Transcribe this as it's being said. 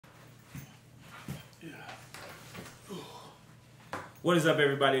What is up,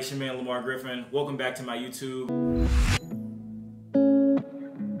 everybody? It's your man Lamar Griffin. Welcome back to my YouTube.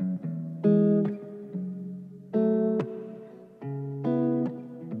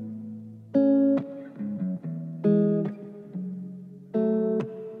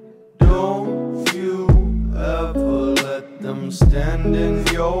 Don't you ever let them stand in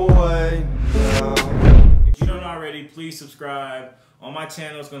your way now. If you don't already, please subscribe. On my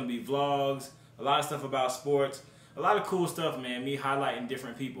channel, it's going to be vlogs, a lot of stuff about sports, a lot of cool stuff, man, me highlighting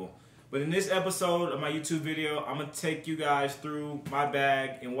different people. But in this episode of my YouTube video, I'm going to take you guys through my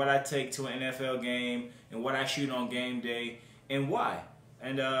bag and what I take to an NFL game and what I shoot on game day and why.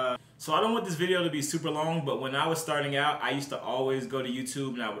 And so I don't want this video to be super long, but when I was starting out, I used to always go to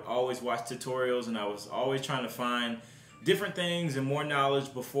YouTube and I would always watch tutorials, and I was always trying to find different things and more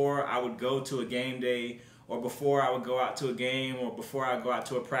knowledge before I would go to a game day, or before I would go out to a game, or before I would go out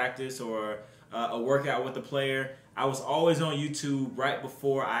to a practice or a workout with a player. I was always on YouTube right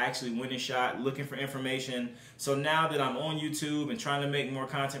before I actually went and shot, looking for information. So now that I'm on YouTube and trying to make more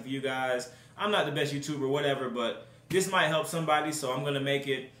content for you guys, I'm not the best YouTuber, whatever, but this might help somebody, so I'm going to make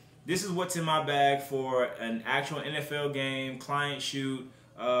it. This is what's in my bag for an actual NFL game, client shoot,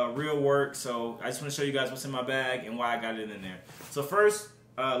 real work. So I just want to show you guys what's in my bag and why I got it in there. So first,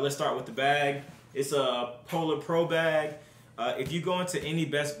 let's start with the bag. It's a SONY Pro bag. If you go into any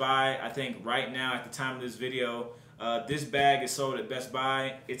Best Buy, I think right now at the time of this video, this bag is sold at Best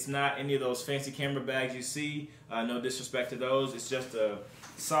Buy. It's not any of those fancy camera bags you see. No disrespect to those. It's just a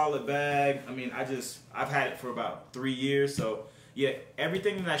solid bag. I mean, I've had it for about 3 years. So yeah,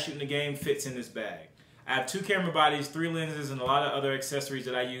 everything that I shoot in the game fits in this bag. I have 2 camera bodies, 3 lenses, and a lot of other accessories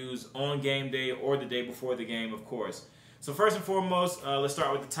that I use on game day or the day before the game, of course. So first and foremost, let's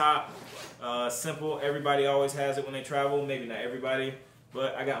start with the top. Simple. Everybody always has it when they travel. Maybe not everybody,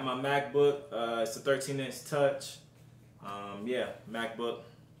 but I got my MacBook. It's a 13-inch touch. Yeah, MacBook.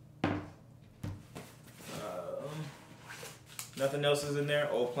 Nothing else is in there.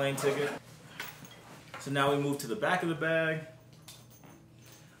 Old plane ticket. So now we move to the back of the bag.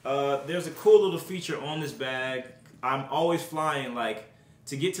 There's a cool little feature on this bag. I'm always flying. Like,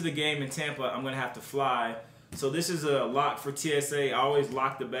 to get to the game in Tampa, I'm going to have to fly. So this is a lock for TSA. I always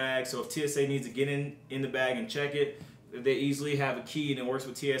lock the bag, so if TSA needs to get in the bag and check it, they easily have a key and it works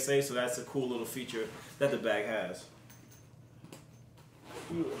with TSA, so that's a cool little feature that the bag has.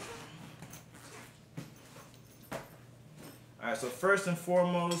 Alright, so first and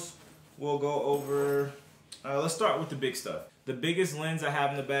foremost, we'll go over, let's start with the big stuff. The biggest lens I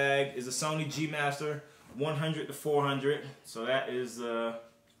have in the bag is a Sony G Master 100-400, so that is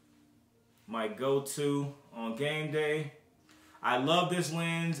my go-to on game day. I love this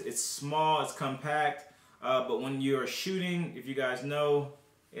lens. It's small, it's compact, but when you're shooting, if you guys know,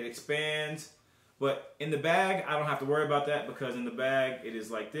 it expands. But in the bag, I don't have to worry about that because in the bag, it is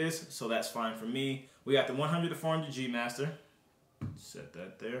like this, so that's fine for me. We got the 100-400 G Master. Set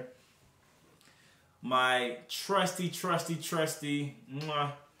that there. My trusty 70-200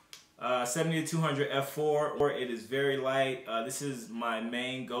 f4, or it is very light. This is my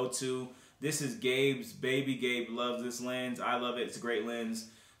main go-to. This is Gabe's baby. Gabe loves this lens. I love it. It's a great lens,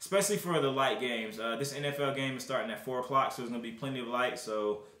 especially for the light games. This NFL game is starting at 4 o'clock, so there's going to be plenty of light.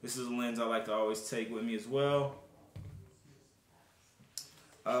 So this is a lens I like to always take with me as well.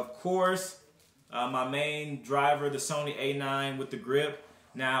 Of course, my main driver, the Sony A9 with the grip.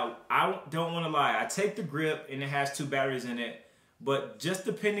 Now, I don't want to lie. I take the grip, and it has 2 batteries in it. But just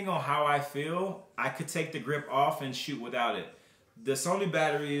depending on how I feel, I could take the grip off and shoot without it. The Sony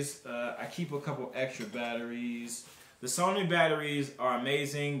batteries, I keep a couple extra batteries. The Sony batteries are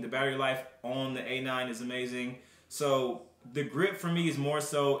amazing. The battery life on the A9 is amazing. So the grip for me is more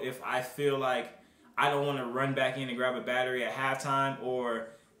so if I feel like I don't want to run back in and grab a battery at halftime, or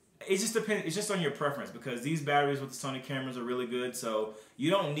it just depends. It's just on your preference, because these batteries with the Sony cameras are really good. So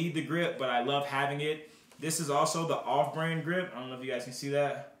you don't need the grip, but I love having it. This is also the off-brand grip. I don't know if you guys can see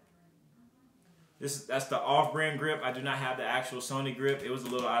that. That's the off-brand grip. I do not have the actual Sony grip. It was a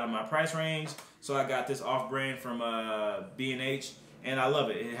little out of my price range, so I got this off-brand from B&H, and I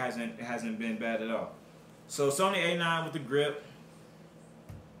love it. It hasn't been bad at all. So Sony A9 with the grip.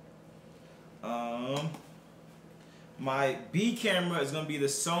 My B camera is going to be the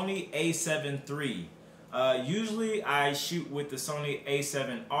Sony A7 III. Usually I shoot with the Sony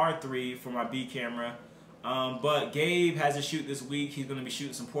A7R III for my B camera. But Gabe has a shoot this week. He's going to be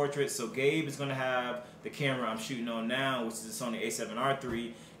shooting some portraits, so Gabe is going to have the camera I'm shooting on now, which is the Sony A7R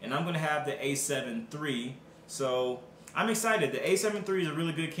III, and I'm going to have the A7 III. So I'm excited. The A7 III is a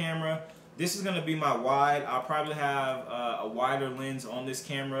really good camera. This is going to be my wide. I'll probably have a wider lens on this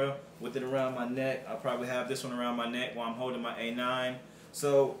camera with it around my neck. I'll probably have this one around my neck while I'm holding my A9.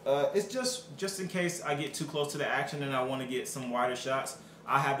 So it's just in case I get too close to the action and I want to get some wider shots.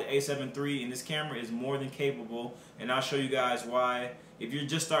 I have the A7 III, and this camera is more than capable, and I'll show you guys why. If you're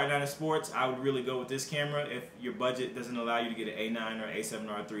just starting out in sports, I would really go with this camera if your budget doesn't allow you to get an A9 or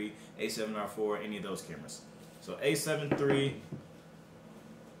A7R III, A7R4, any of those cameras. So A7 III.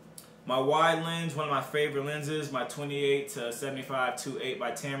 My wide lens, one of my favorite lenses, my 28 to 75 2.8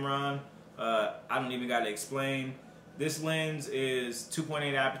 by Tamron. I don't even got to explain. This lens is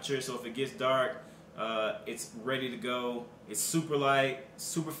 2.8 aperture, so if it gets dark, it's ready to go. It's super light,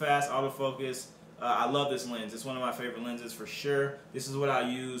 super fast autofocus. I love this lens. It's one of my favorite lenses for sure. This is what I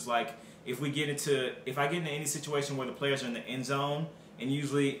use like if I get into any situation where the players are in the end zone, and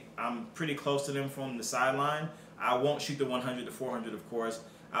usually I'm pretty close to them from the sideline. I won't shoot the 100 to 400, of course.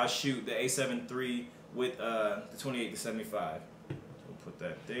 I'll shoot the A7 III with the 28 to 75. We'll put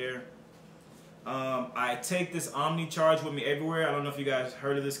that there. I take this Omni charge with me everywhere. I don't know if you guys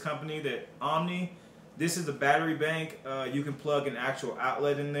heard of this company, that Omni. This is a battery bank. You can plug an actual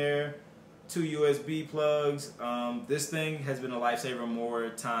outlet in there. 2 USB plugs. This thing has been a lifesaver more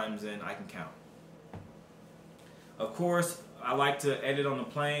times than I can count. Of course, I like to edit on the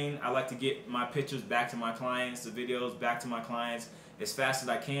plane. I like to get my pictures back to my clients, the videos back to my clients as fast as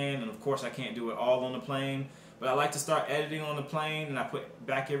I can, and of course I can't do it all on the plane, but I like to start editing on the plane, and I put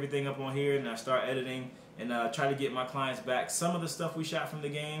back everything up on here and I start editing and try to get my clients back some of the stuff we shot from the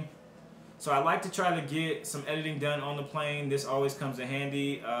game. So I like to try to get some editing done on the plane. This always comes in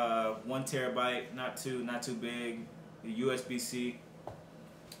handy. 1 terabyte, not too big. The USB-C,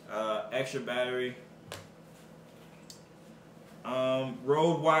 extra battery.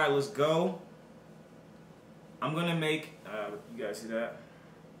 Rode Wireless Go. I'm gonna make, you guys see that?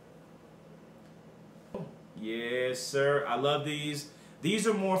 Yes, sir. I love these. These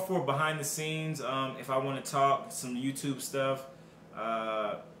are more for behind the scenes. If I want to talk some YouTube stuff,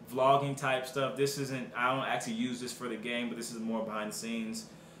 vlogging type stuff. This isn't, I don't actually use this for the game, but this is more behind the scenes.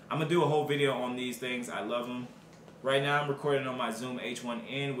 I'm gonna do a whole video on these things. I love them. Right now I'm recording on my Zoom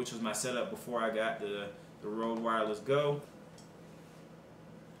H1N, which was my setup before I got the Rode Wireless Go.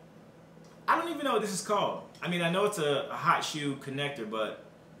 I don't even know what this is called. I mean, I know it's a hot shoe connector, but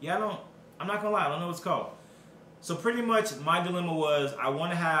yeah, I'm not gonna lie, I don't know what it's called. So pretty much my dilemma was I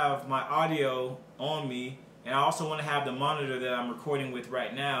want to have my audio on me, and I also want to have the monitor that I'm recording with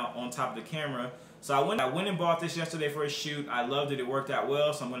right now on top of the camera. So I went and bought this yesterday for a shoot. I loved it. It worked out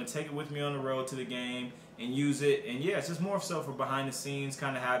well, so I'm going to take it with me on the road to the game and use it. And yeah, it's just more so for behind the scenes,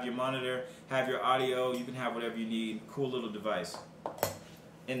 kind of have your monitor, have your audio. You can have whatever you need. Cool little device.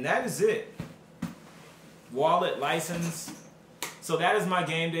 And that is it. Wallet, license. So that is my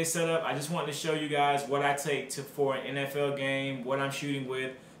game day setup. I just wanted to show you guys what I take for an NFL game, what I'm shooting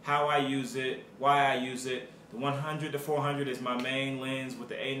with, how I use it, why I use it. The 100 to 400 is my main lens with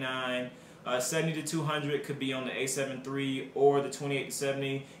the A9. 70 to 200 could be on the A7 III or the 28 to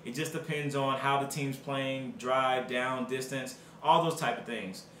 70. It just depends on how the team's playing, drive, down, distance, all those type of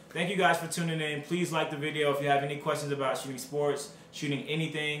things. Thank you guys for tuning in. Please like the video. If you have any questions about shooting sports, shooting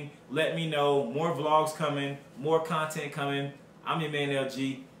anything, let me know. More vlogs coming, more content coming. I'm your man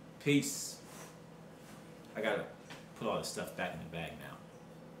LG. Peace. I gotta put all this stuff back in the bag now.